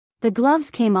The gloves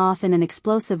came off in an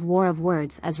explosive war of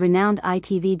words as renowned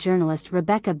ITV journalist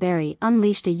Rebecca Barry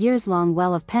unleashed a years-long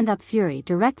well of pent-up fury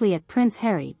directly at Prince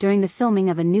Harry during the filming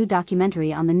of a new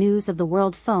documentary on the news of the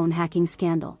world phone hacking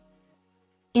scandal.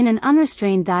 In an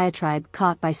unrestrained diatribe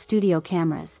caught by studio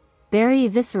cameras, Barry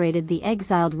eviscerated the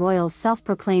exiled royal's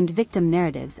self-proclaimed victim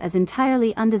narratives as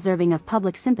entirely undeserving of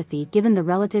public sympathy given the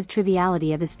relative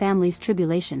triviality of his family's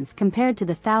tribulations compared to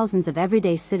the thousands of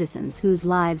everyday citizens whose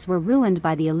lives were ruined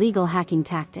by the illegal hacking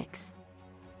tactics.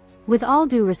 With all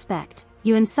due respect,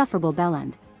 you insufferable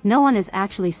bellend, no one is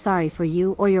actually sorry for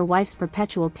you or your wife's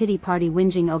perpetual pity party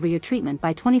whinging over your treatment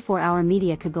by 24-hour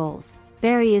media cagoles.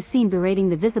 Barry is seen berating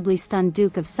the visibly stunned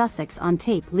Duke of Sussex on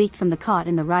tape leaked from the Caught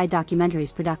in the Rye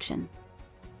documentary's production.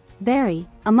 Barry,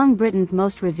 among Britain's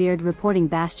most revered reporting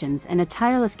bastions and a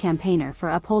tireless campaigner for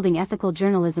upholding ethical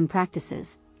journalism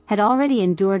practices, had already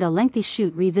endured a lengthy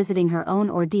shoot revisiting her own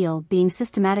ordeal being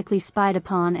systematically spied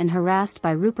upon and harassed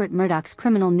by Rupert Murdoch's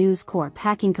criminal News Corp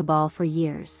hacking cabal for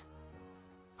years.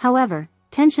 However,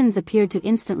 tensions appeared to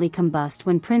instantly combust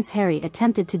when Prince Harry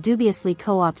attempted to dubiously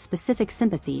co-opt specific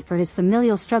sympathy for his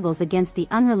familial struggles against the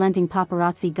unrelenting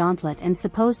paparazzi gauntlet and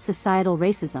supposed societal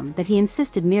racism that he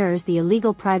insisted mirrors the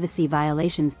illegal privacy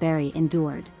violations Barry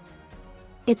endured.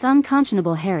 It's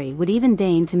unconscionable Harry would even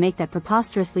deign to make that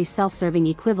preposterously self-serving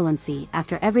equivalency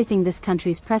after everything this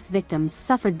country's press victims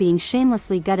suffered being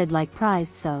shamelessly gutted like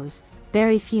prized sows,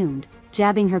 Barry fumed,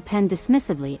 jabbing her pen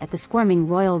dismissively at the squirming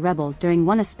royal rebel during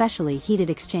one especially heated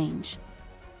exchange.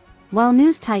 While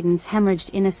news titans hemorrhaged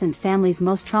innocent families'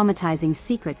 most traumatizing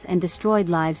secrets and destroyed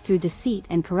lives through deceit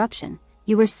and corruption,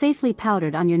 you were safely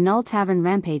powdered on your Null Tavern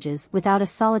rampages without a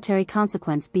solitary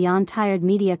consequence beyond tired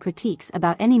media critiques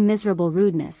about any miserable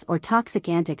rudeness or toxic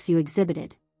antics you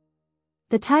exhibited.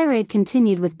 The tirade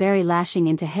continued with Barry lashing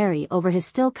into Harry over his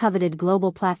still coveted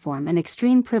global platform and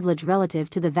extreme privilege relative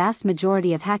to the vast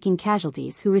majority of hacking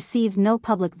casualties who received no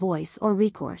public voice or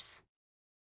recourse.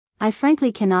 I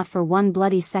frankly cannot for one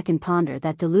bloody second ponder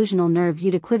that delusional nerve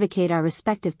you'd equivocate our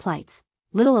respective plights,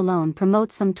 little alone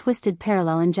promote some twisted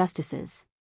parallel injustices.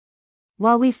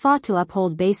 While we fought to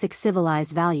uphold basic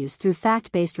civilized values through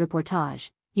fact-based reportage,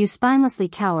 you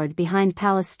spinelessly cowered behind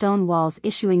palace stone walls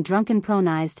issuing drunken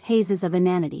pronized hazes of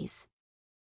inanities.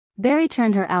 Barry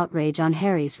turned her outrage on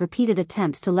Harry's repeated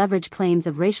attempts to leverage claims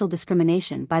of racial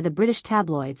discrimination by the British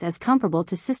tabloids as comparable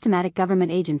to systematic government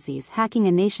agencies hacking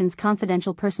a nation's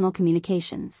confidential personal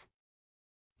communications.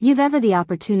 You've ever the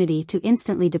opportunity to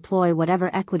instantly deploy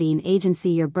whatever equity and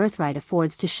agency your birthright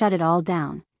affords to shut it all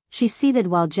down, she seethed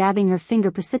while jabbing her finger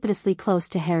precipitously close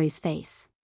to Harry's face.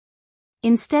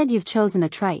 Instead you've chosen a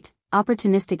trite,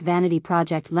 opportunistic vanity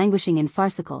project languishing in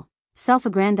farcical,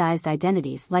 self-aggrandized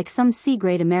identities like some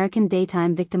C-grade American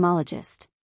daytime victimologist.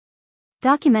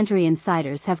 Documentary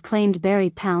insiders have claimed Barry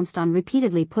pounced on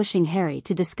repeatedly pushing Harry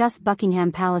to discuss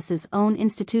Buckingham Palace's own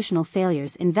institutional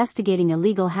failures investigating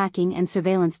illegal hacking and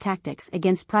surveillance tactics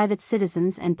against private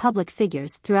citizens and public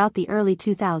figures throughout the early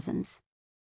 2000s.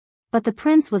 But the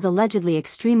prince was allegedly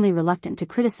extremely reluctant to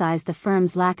criticize the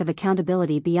firm's lack of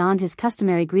accountability beyond his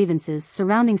customary grievances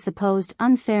surrounding supposed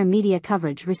unfair media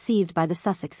coverage received by the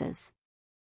Sussexes.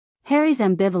 Harry's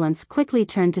ambivalence quickly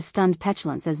turned to stunned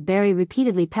petulance as Barry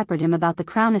repeatedly peppered him about the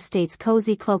Crown Estate's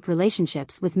cozy cloaked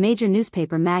relationships with major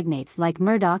newspaper magnates like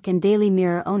Murdoch and Daily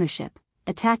Mirror ownership,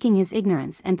 attacking his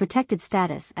ignorance and protected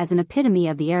status as an epitome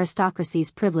of the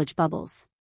aristocracy's privilege bubbles.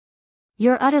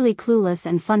 You're utterly clueless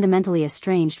and fundamentally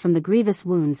estranged from the grievous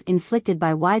wounds inflicted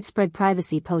by widespread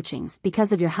privacy poachings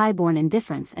because of your high-born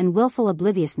indifference and willful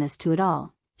obliviousness to it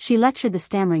all, she lectured the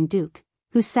stammering Duke,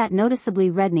 who sat noticeably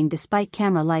reddening despite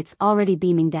camera lights already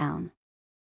beaming down.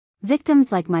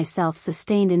 Victims like myself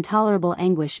sustained intolerable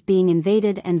anguish being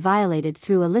invaded and violated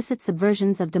through illicit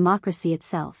subversions of democracy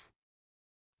itself.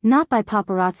 Not by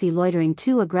paparazzi loitering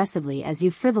too aggressively as you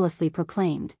frivolously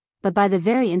proclaimed, but by the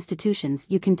very institutions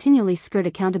you continually skirt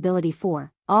accountability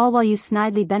for, all while you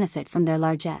snidely benefit from their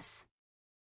largesse.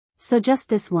 So just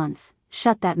this once,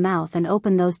 shut that mouth and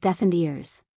open those deafened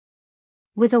ears.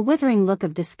 With a withering look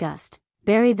of disgust,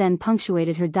 Barry then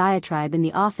punctuated her diatribe in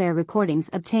the off-air recordings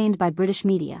obtained by British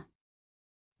media.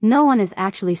 No one is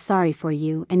actually sorry for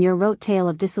you and your rote tale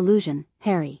of disillusion,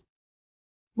 Harry.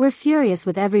 We're furious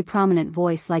with every prominent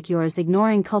voice like yours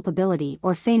ignoring culpability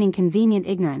or feigning convenient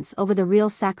ignorance over the real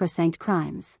sacrosanct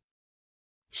crimes.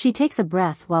 She takes a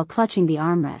breath while clutching the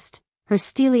armrest, her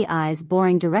steely eyes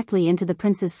boring directly into the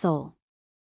prince's soul.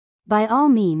 By all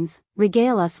means,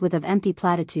 regale us with of empty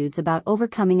platitudes about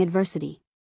overcoming adversity.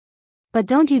 But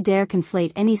don't you dare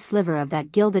conflate any sliver of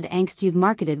that gilded angst you've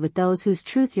marketed with those whose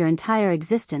truth your entire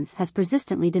existence has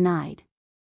persistently denied.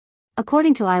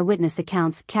 According to eyewitness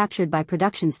accounts captured by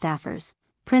production staffers,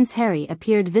 Prince Harry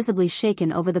appeared visibly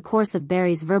shaken over the course of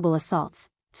Barry's verbal assaults,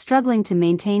 struggling to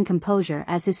maintain composure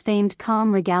as his famed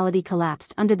calm regality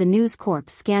collapsed under the News Corp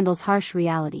scandal's harsh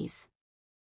realities.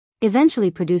 Eventually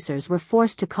producers were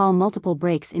forced to call multiple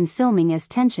breaks in filming as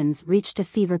tensions reached a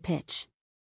fever pitch.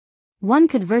 One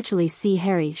could virtually see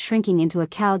Harry shrinking into a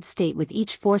cowed state with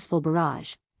each forceful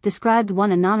barrage, described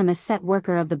one anonymous set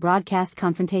worker of the broadcast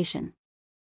confrontation.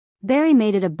 Barry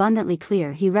made it abundantly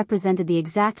clear he represented the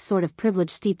exact sort of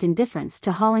privilege-steeped indifference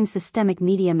to hauling systemic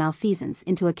media malfeasance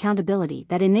into accountability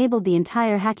that enabled the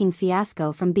entire hacking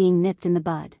fiasco from being nipped in the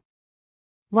bud.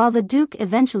 While the Duke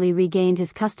eventually regained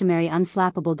his customary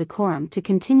unflappable decorum to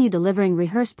continue delivering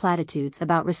rehearsed platitudes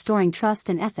about restoring trust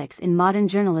and ethics in modern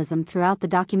journalism throughout the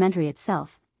documentary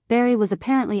itself, Barry was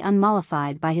apparently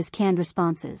unmollified by his canned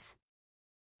responses.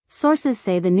 Sources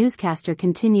say the newscaster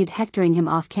continued hectoring him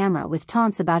off-camera with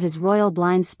taunts about his royal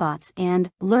blind spots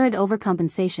and lurid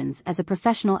overcompensations as a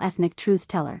professional ethnic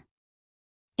truth-teller.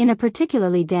 In a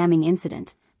particularly damning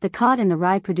incident, the Caught in the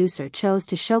Rye producer chose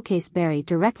to showcase Barry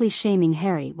directly shaming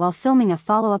Harry while filming a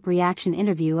follow-up reaction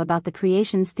interview about the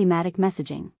creation's thematic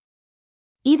messaging.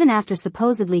 Even after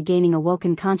supposedly gaining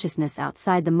awoken consciousness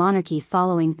outside the monarchy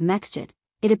following Mexit,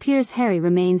 it appears Harry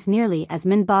remains nearly as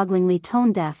mind-bogglingly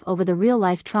tone-deaf over the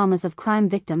real-life traumas of crime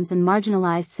victims and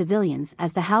marginalized civilians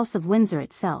as the House of Windsor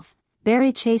itself,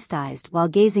 Barry chastised while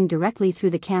gazing directly through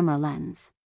the camera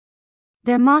lens.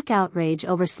 Their mock outrage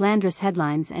over slanderous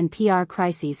headlines and PR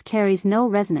crises carries no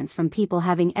resonance from people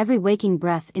having every waking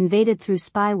breath invaded through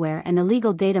spyware and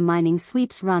illegal data mining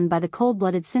sweeps run by the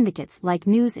cold-blooded syndicates like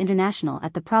News International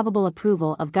at the probable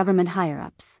approval of government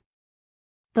higher-ups.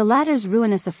 The latter's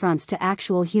ruinous affronts to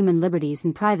actual human liberties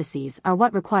and privacies are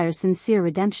what requires sincere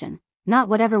redemption, not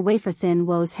whatever wafer-thin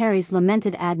woes Harry's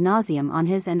lamented ad nauseum on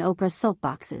his and Oprah's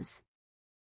soapboxes.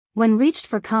 When reached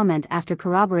for comment after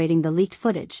corroborating the leaked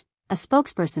footage, a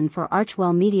spokesperson for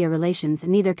Archwell Media Relations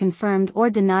neither confirmed or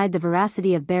denied the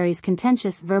veracity of Barry's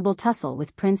contentious verbal tussle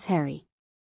with Prince Harry.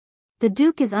 The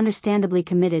Duke is understandably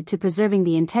committed to preserving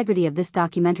the integrity of this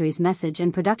documentary's message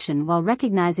and production while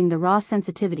recognizing the raw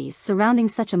sensitivities surrounding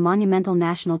such a monumental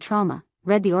national trauma,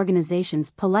 read the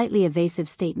organization's politely evasive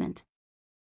statement.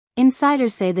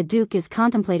 Insiders say the Duke is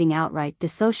contemplating outright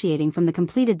dissociating from the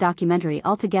completed documentary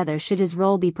altogether should his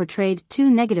role be portrayed too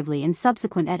negatively in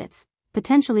subsequent edits,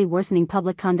 potentially worsening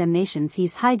public condemnations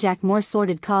he's hijacked more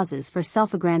sordid causes for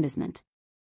self-aggrandizement.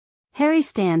 Harry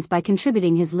stands by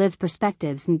contributing his lived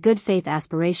perspectives and good faith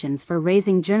aspirations for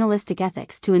raising journalistic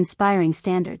ethics to inspiring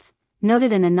standards,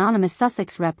 noted an anonymous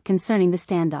Sussex rep concerning the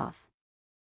standoff.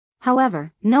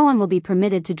 However, no one will be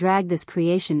permitted to drag this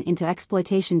creation into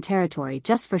exploitation territory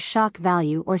just for shock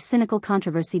value or cynical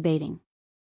controversy baiting.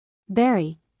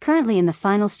 Barry, currently in the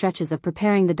final stretches of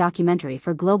preparing the documentary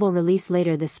for global release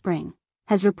later this spring,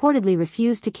 has reportedly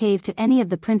refused to cave to any of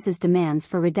the prince's demands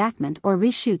for redactment or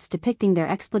reshoots depicting their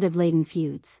expletive-laden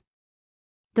feuds.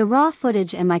 The raw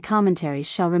footage and my commentaries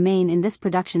shall remain in this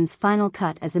production's final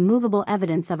cut as immovable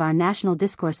evidence of our national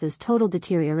discourse's total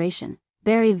deterioration,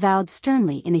 Barry vowed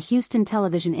sternly in a Houston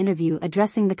television interview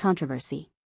addressing the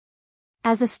controversy.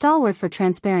 As a stalwart for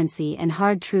transparency and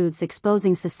hard truths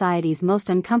exposing society's most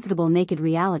uncomfortable naked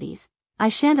realities, I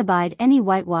shan't abide any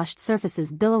whitewashed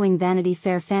surfaces billowing Vanity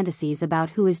Fair fantasies about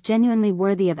who is genuinely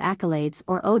worthy of accolades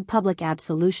or owed public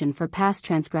absolution for past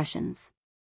transgressions.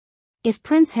 If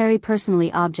Prince Harry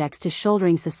personally objects to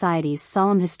shouldering society's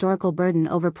solemn historical burden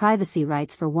over privacy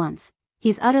rights for once,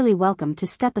 he's utterly welcome to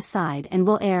step aside and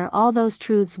will air all those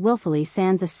truths willfully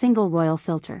sans a single royal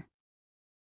filter.